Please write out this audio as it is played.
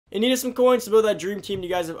and needed some coins to build that dream team you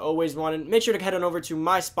guys have always wanted, make sure to head on over to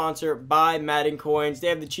my sponsor, Buy Madden Coins. They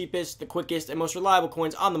have the cheapest, the quickest, and most reliable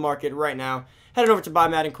coins on the market right now. Head on over to Buy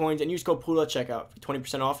Madden Coins and use code Poodle at checkout for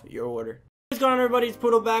 20% off your order. What's going on, everybody? It's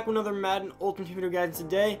Poodle back with another Madden Ultimate Team video guide.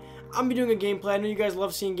 Today, I'm going to be doing a gameplay. I know you guys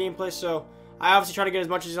love seeing gameplay, so I obviously try to get as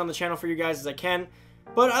much as on the channel for you guys as I can.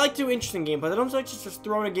 But I like to do interesting gameplays. I don't like just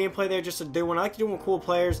throwing a gameplay there just to do one. I like to do one with cool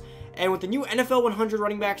players. And with the new NFL 100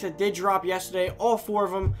 running backs that did drop yesterday, all 4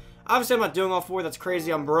 of them. Obviously, I'm not doing all 4. That's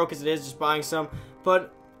crazy. I'm broke as it is, just buying some.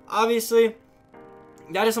 But obviously,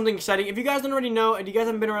 that is something exciting. If you guys don't already know, and you guys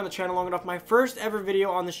haven't been around the channel long enough, my first ever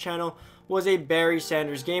video on this channel was a Barry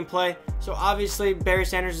Sanders gameplay. So obviously, Barry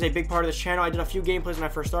Sanders is a big part of this channel. I did a few gameplays when I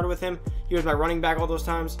first started with him. He was my running back all those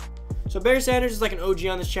times. So Barry Sanders is like an OG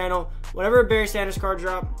on this channel. Whenever a Barry Sanders card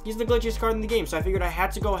drop, he's the glitchiest card in the game. So I figured I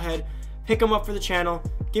had to go ahead, pick him up for the channel,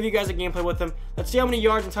 give you guys a gameplay with him. Let's see how many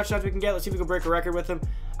yards and touchdowns we can get. Let's see if we can break a record with him.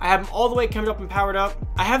 I have him all the way coming up and powered up.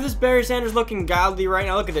 I have this Barry Sanders looking godly right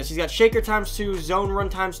now. Look at this. He's got shaker ×2, zone run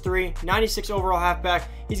 ×3, 96 overall halfback.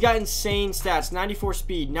 He's got insane stats. 94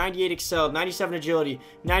 speed, 98 excel, 97 agility,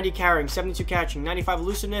 90 carrying, 72 catching, 95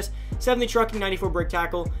 elusiveness, 70 trucking, 94 break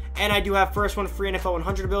tackle. And I do have first one free NFL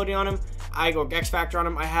 100 ability on him. I go X Factor on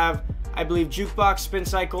him. I have, I believe, jukebox, spin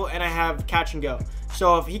cycle, and I have catch and go.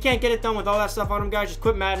 So if he can't get it done with all that stuff on him, guys, just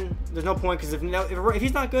quit Madden. There's no point, because if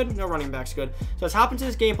he's not good, no running back's good. So let's hop into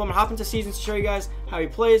this gameplay. I'm going to hop into seasons to show you guys how he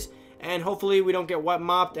plays, and hopefully we don't get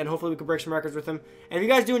mopped, and hopefully we can break some records with him. And if you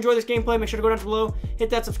guys do enjoy this gameplay, make sure to go down below, hit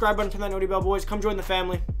that subscribe button, turn that noty bell, boys. Come join the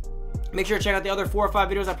family. Make sure to check out the other 4 or 5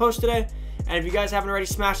 videos I post today. And if you guys haven't already,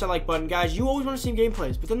 smash that like button. Guys, you always want to see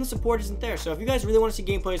gameplays, but then the support isn't there. So if you guys really want to see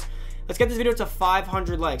gameplays, let's get this video to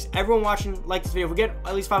 500 likes. Everyone watching, like this video. If we get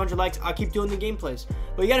at least 500 likes, I'll keep doing the gameplays.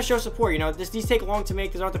 But you got to show support. You know, these take long to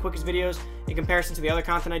make. These aren't the quickest videos in comparison to the other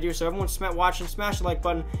content I do. So everyone watching, smash the like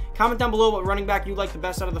button. Comment down below what running back you like the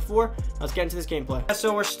best out of the 4. Let's get into this gameplay.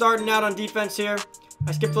 So we're starting out on defense here.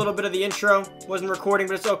 I skipped a little bit of the intro. Wasn't recording,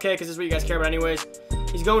 but it's okay because this is what you guys care about anyways.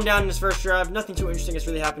 He's going down in his first drive. Nothing too interesting has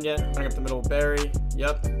really happened yet. Running up the middle, Barry.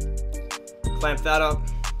 Yep. Clamp that up.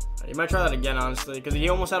 You might try that again, honestly, because he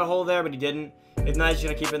almost had a hole there, but he didn't. If not, he's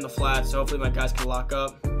going to keep it in the flat, so hopefully my guys can lock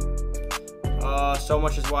up. So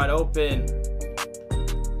much is wide open.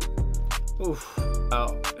 Oof.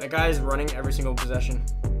 Oh, that guy is running every single possession.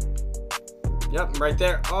 Yep, right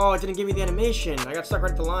there. Oh, it didn't give me the animation. I got stuck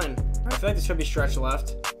right at the line. I feel like this should be stretch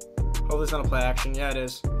left. Hopefully it's not a play action. Yeah, it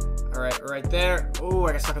is. All right, right there. Oh,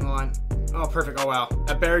 I got stuck on the line. Oh, perfect. Oh, wow.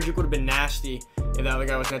 That Barry juke would have been nasty if that other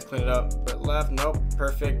guy was going to clean it up. But left, nope.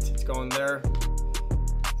 Perfect. It's going there.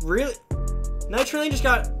 Really? Nitrilian just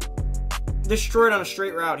got destroyed on a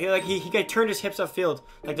straight route. He turned his hips upfield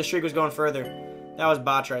like the streak was going further. That was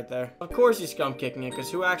bots right there. Of course he's scum kicking it, because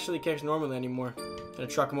who actually kicks normally anymore? Gonna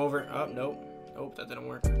truck him over. Oh, nope. Nope, that didn't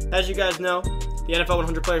work. As you guys know, the NFL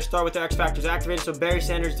 100 players start with their X Factors activated, so Barry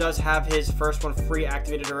Sanders does have his first one free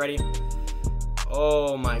activated already.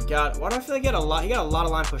 Oh my god. Why do I feel like he got a lot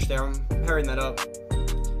of line push there? I'm pairing that up.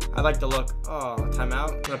 I like the look. Oh,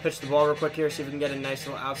 timeout. I'm gonna pitch the ball real quick here, see if we can get a nice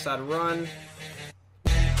little outside run.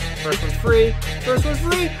 First one free. First one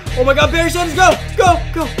free. Oh my god, Barry Sanders, go! Go!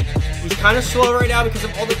 Go! He's kind of slow right now because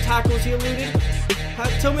of all the tackles he eluded.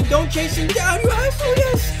 Tillman, don't chase him down, you asshole,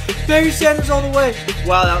 yes! Barry Sanders all the way.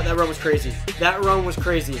 Wow, that run was crazy. That run was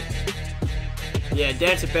crazy. Yeah,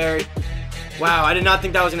 dance it, Barry. Wow, I did not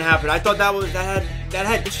think that was gonna happen. I thought that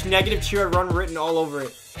had negative cheer run written all over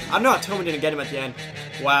it. I don't know how Tillman didn't get him at the end.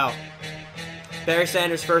 Wow. Barry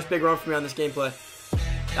Sanders' first big run for me on this gameplay.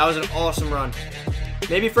 That was an awesome run.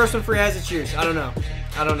 Maybe first one free has its use. I don't know.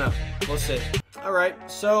 I don't know. We'll see. All right,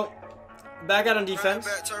 so back out on defense.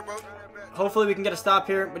 Hopefully we can get a stop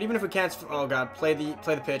here, but even if we can't, oh god, play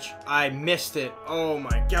the pitch. I missed it. Oh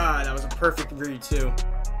my god, that was a perfect read too.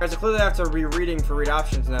 Guys, I clearly have to reading for read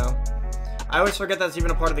options now. I always forget that's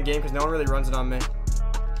even a part of the game because no one really runs it on me.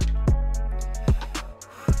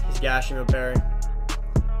 He's gashing with Barry.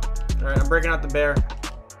 All right, I'm breaking out the bear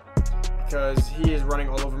because he is running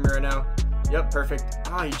all over me right now. Yep, perfect.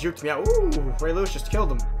 Ah, he juked me out. Ooh, Ray Lewis just killed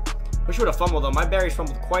him. Wish he would have fumbled though. My Barry's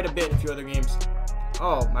fumbled quite a bit in a few other games.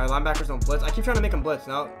 Oh, my linebackers don't blitz. I keep trying to make him blitz.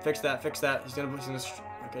 No, fix that, fix that. He's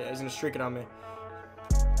gonna streak it on me.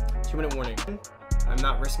 2-minute warning. I'm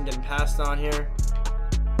not risking getting passed on here.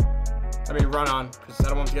 I mean, run on, because I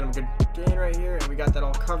don't want to get him a good gain right here. And we got that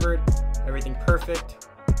all covered. Everything perfect.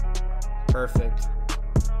 Perfect.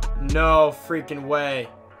 No freaking way.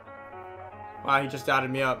 Wow, he just dotted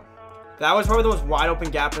me up. That was probably the most wide open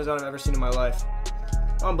gap in the zone I've ever seen in my life.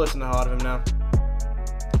 Oh, I'm blitzing the hell out of him now.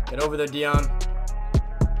 Get over there, Dion.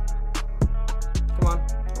 Come on.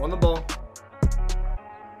 Run the ball.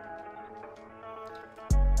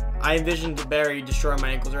 I envisioned Barry destroying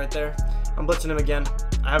my ankles right there. I'm blitzing him again.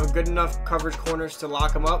 I have a good enough coverage corners to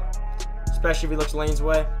lock him up, especially if he looks lane's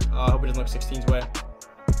way. I hope he doesn't look 16's way.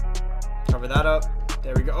 Cover that up.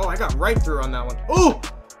 There we go. Oh, I got right through on that one. Oh!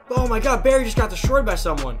 Oh my god, Barry just got destroyed by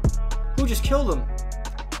someone. Who just killed him?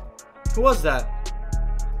 Who was that?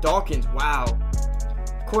 Dawkins. Wow.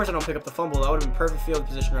 Of course I don't pick up the fumble. That would have been perfect field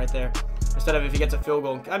position right there. Instead of if he gets a field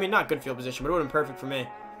goal. I mean, not good field position, but it would have been perfect for me.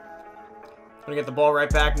 I'm going to get the ball right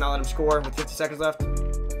back, not let him score with 50 seconds left.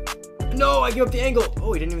 No, I give up the angle.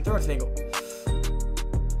 Oh, he didn't even throw it to the angle.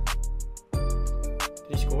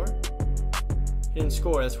 Did he score? He didn't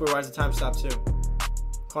score. That's weird. Why does the time stop too?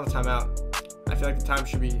 Call the timeout. I feel like the time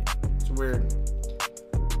should be... It's weird.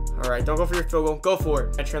 Alright, don't go for your field goal. Go for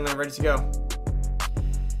it. Entry lane ready to go.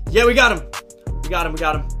 Yeah, we got him. We got him. We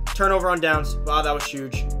got him. Turnover on downs. Wow, that was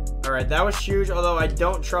huge. Alright, that was huge. Although I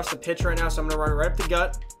don't trust the pitch right now, so I'm going to run right up the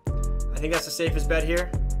gut. I think that's the safest bet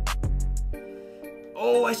here.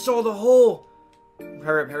 Oh, I saw the hole.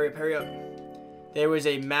 Hurry up, hurry up, hurry up. There was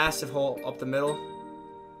a massive hole up the middle.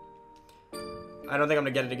 I don't think I'm going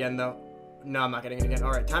to get it again, though. No, I'm not getting it again.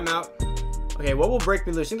 Alright, timeout. Okay, what will break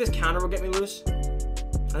me loose? I think this counter will get me loose.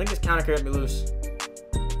 I think this counter could get me loose.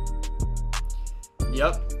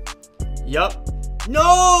 Yup. Yup.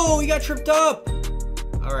 No! He got tripped up!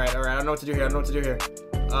 Alright, alright. I don't know what to do here. I don't know what to do here.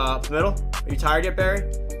 Up the middle. Are you tired yet,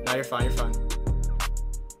 Barry? No, you're fine. You're fine.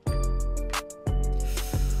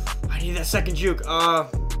 I need that second juke.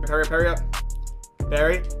 Hurry up, hurry up.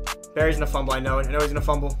 Barry. Barry's gonna fumble. I know it. I know he's gonna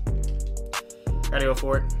fumble. Gotta go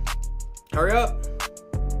for it. Hurry up.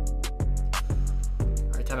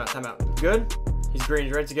 Alright, timeout, timeout. Good? He's green.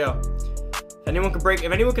 He's ready to go. If anyone can break,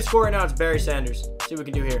 if anyone can score right now, it's Barry Sanders. See what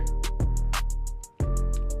we can do here.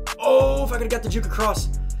 Oh, if I could have got the juke across.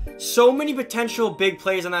 So many potential big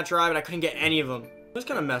plays on that drive, and I couldn't get any of them. It was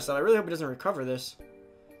kind of messed up. I really hope he doesn't recover this.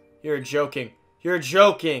 You're joking. You're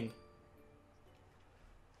joking.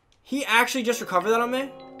 He actually just recovered that on me?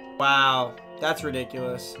 Wow. That's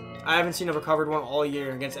ridiculous. I haven't seen a recovered one all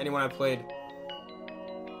year against anyone I've played.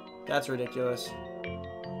 That's ridiculous.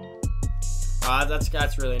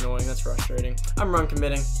 That's really annoying. That's frustrating. I'm run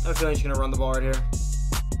committing. I have a feeling he's going to run the ball right here.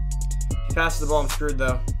 If he passes the ball, I'm screwed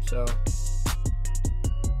though. So.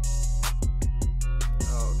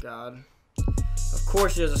 Oh, God. Of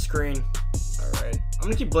course he has a screen. Alright. I'm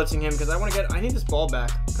going to keep blitzing him because I need this ball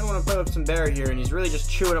back. I kind of want to play with some Barry here, and he's really just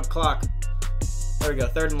chewing up clock. There we go.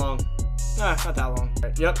 3rd and long. Ah, not that long.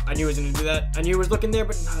 Right, yep, I knew he was going to do that. I knew he was looking there,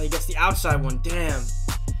 but no, he gets the outside one. Damn.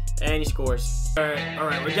 And he scores.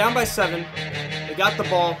 Alright, we're down by 7. We got the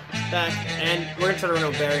ball back, and we're going to try to run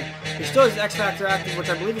over Barry. He still has X Factor active, which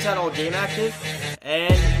I believe he's had all game active.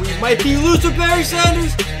 And we might be loose with Barry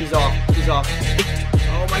Sanders. He's off. He's off.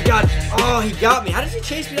 Oh my god. Oh, he got me. How does he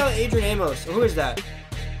chase me down with Adrian Amos? Who is that?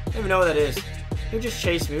 I don't even know who that is. Who just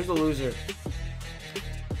chased me? Who's the loser?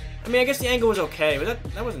 I mean, I guess the angle was okay, but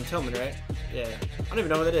that wasn't Tillman, right? Yeah. I don't even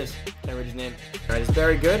know who that is. Can't read his name. Alright, is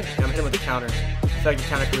Barry good? Yeah, I'm hitting with the counter. I feel like the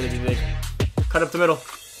counter could really be big. Cut up the middle.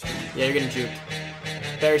 Yeah, you're getting juked.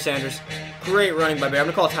 Barry Sanders. Great running by Barry. I'm going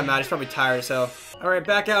to call a timeout. He's probably tired as hell. Alright,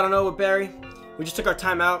 back out on 0 with Barry. We just took our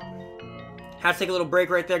timeout. Have to take a little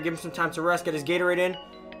break right there. Give him some time to rest. Get his Gatorade in.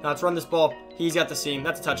 Now let's run this ball. He's got the seam.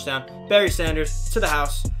 That's a touchdown. Barry Sanders to the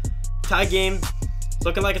house. Tie game.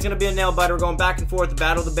 Looking like it's going to be a nail biter. We're going back and forth. The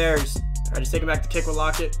battle of the Berries. Alright, just taking back the kick. We'll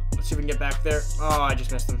lock it. Let's see if we can get back there. Oh, I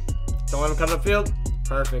just missed him. Don't let him cut upfield.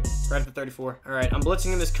 Perfect. Right at the 34. Alright, I'm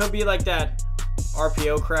blitzing him. This could be like that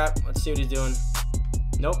RPO crap. Let's see what he's doing.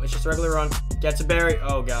 Nope, it's just a regular run. Gets a Barry.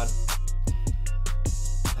 Oh, God.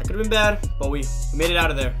 That could have been bad, but we made it out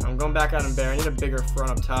of there. I'm going back out on Barry. I need a bigger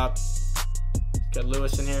front up top. Get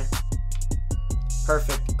Lewis in here.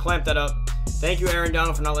 Perfect. Clamp that up. Thank you, Aaron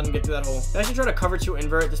Donald, for not letting him get through that hole. I should try to cover 2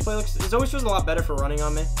 invert. This play this always feels a lot better for running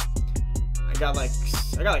on me. I got like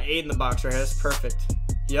 8 in the box right here. That's perfect.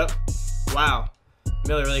 Yep. Wow.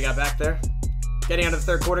 Miller really got back there. Getting out of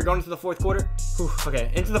the 3rd quarter, going into the 4th quarter. Whew.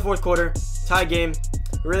 Okay, into the 4th quarter. Tie game.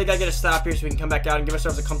 We really got to get a stop here so we can come back out and give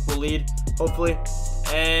ourselves a comfortable lead, hopefully.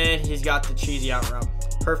 And he's got the cheesy out route.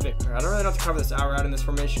 Perfect. Right, I don't really have to cover this out route in this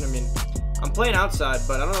formation. I mean, I'm playing outside,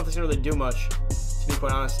 but I don't know if this can really do much, to be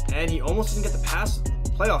quite honest. And he almost doesn't get the pass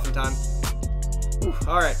playoff in time.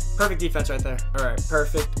 Alright, perfect defense right there. Alright,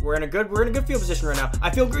 perfect. We're in a good field position right now.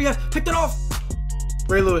 I feel great. Yes, picked it off.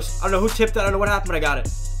 Ray Lewis. I don't know who tipped that. I don't know what happened, but I got it.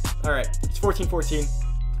 Alright, it's 14-14.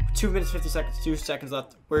 2 minutes, 50 seconds, 2 seconds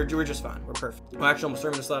left. We're just fine. We're perfect. Well, actually, almost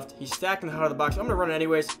 3 minutes left. He's stacked in the heart of the box. I'm going to run it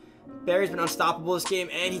anyways. Barry's been unstoppable this game,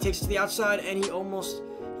 and he takes it to the outside, and he almost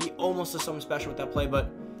does something special with that play,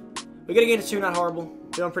 but we got to get it 2, not horrible.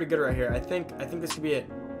 Feeling pretty good right here. I think this could be it.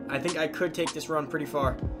 I think I could take this run pretty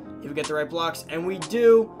far. if we get the right blocks, and we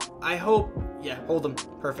do. I hope. Yeah, hold them.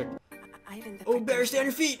 Perfect. Oh, Barry, stay on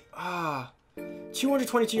your feet.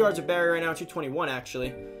 222 yards of Barry right now. 221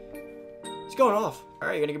 actually. He's going off. All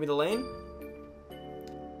right, you're gonna give me the lane.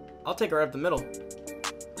 I'll take her right up the middle.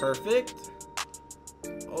 Perfect.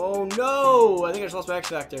 Oh no! I think I just lost my X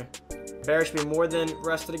factor. Barry should be more than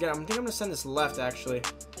rested again. I think I'm gonna send this left actually.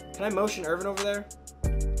 Can I motion Irvin over there?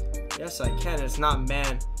 Yes, I can. It's not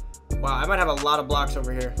man. Wow, I might have a lot of blocks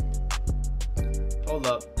over here. Hold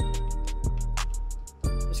up.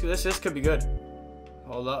 This could be good.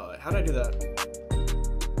 Hold up. How did I do that?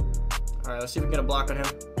 All right, let's see if we can get a block on him.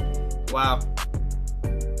 Wow.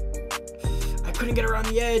 I couldn't get around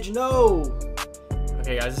the edge. No.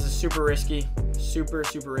 Okay, guys, this is super risky. Super,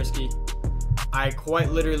 super risky. I quite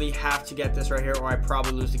literally have to get this right here or I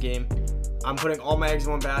probably lose the game. I'm putting all my eggs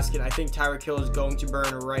in one basket. I think Tyreek Hill is going to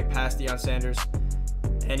burn right past Deion Sanders.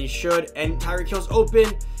 And he should. And Tyreek Hill's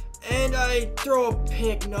open. And I throw a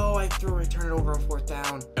pick. No, I turn it over on 4th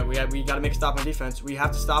down. Yeah, we got to make a stop on defense. We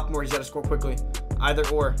have to stop him or he's got to score quickly. Either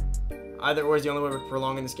or. Either or is the only way we're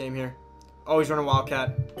prolonging this game here. Oh, he's running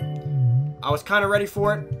Wildcat. I was kind of ready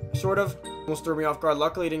for it. Sort of. Almost threw me off guard.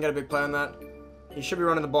 Luckily, he didn't get a big play on that. He should be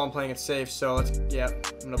running the ball and playing it safe. So, let's, yeah.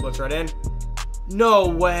 I'm going to blitz right in. No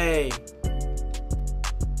way.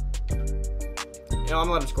 You know, I'm going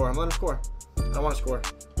to let him score. I'm going to let him score. I don't want to score.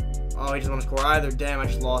 Oh, he doesn't want to score either. Damn, I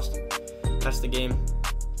just lost. That's the game.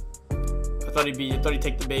 I thought he'd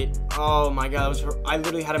take the bait. Oh my god, I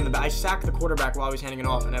literally had him in the back. I sacked the quarterback while he was handing it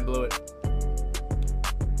off, and I blew it.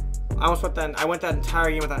 I almost went that. I went that entire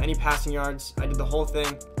game without any passing yards. I did the whole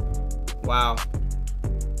thing. Wow.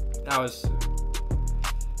 That was.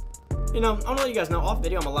 You know, I'm gonna let you guys know. Off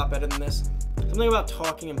video, I'm a lot better than this. Something about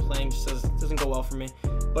talking and playing just doesn't go well for me.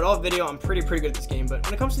 But off video, I'm pretty good at this game. But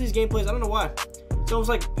when it comes to these gameplays, I don't know why. It's almost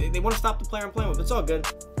like they want to stop the player I'm playing with. It's all good.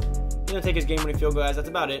 He's going to take his game winning field goal, guys. That's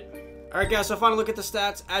about it. All right, guys. So final look at the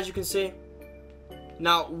stats. As you can see,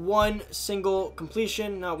 not one single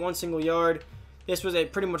completion, not one single yard. This was a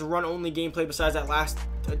pretty much run-only gameplay besides that last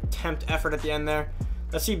attempt effort at the end there.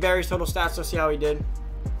 Let's see Barry's total stats. Let's see how he did.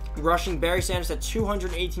 Rushing, Barry Sanders at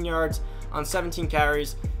 218 yards on 17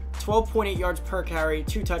 carries. 12.8 yards per carry,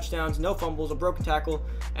 2 touchdowns, no fumbles, a broken tackle,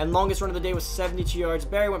 and longest run of the day was 72 yards.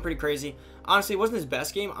 Barry went pretty crazy. Honestly, it wasn't his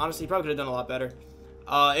best game. Honestly, he probably could have done a lot better.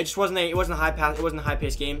 It just wasn't a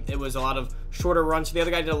high-paced game. It was a lot of shorter runs. So the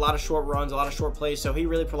other guy did a lot of short runs, a lot of short plays, so he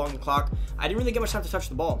really prolonged the clock. I didn't really get much time to touch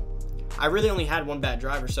the ball. I really only had 1 bad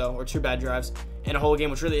drive or so, or 2 bad drives in a whole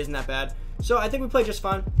game, which really isn't that bad. So I think we played just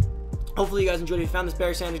fine. Hopefully you guys enjoyed. If you found this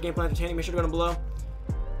Barry Sanders gameplay entertaining, make sure to go down below.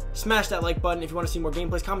 Smash that like button if you want to see more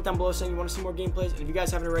gameplays. Comment down below saying you want to see more gameplays. And if you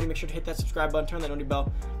guys haven't already, make sure to hit that subscribe button, turn that notification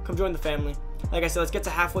bell, come join the family. Like I said, let's get to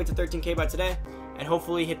halfway to 13K by today, and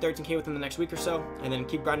hopefully hit 13K within the next week or so, and then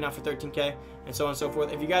keep grinding out for 13K, and so on and so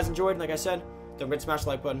forth. If you guys enjoyed, like I said, don't forget to smash the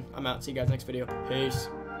like button. I'm out. See you guys next video. Peace.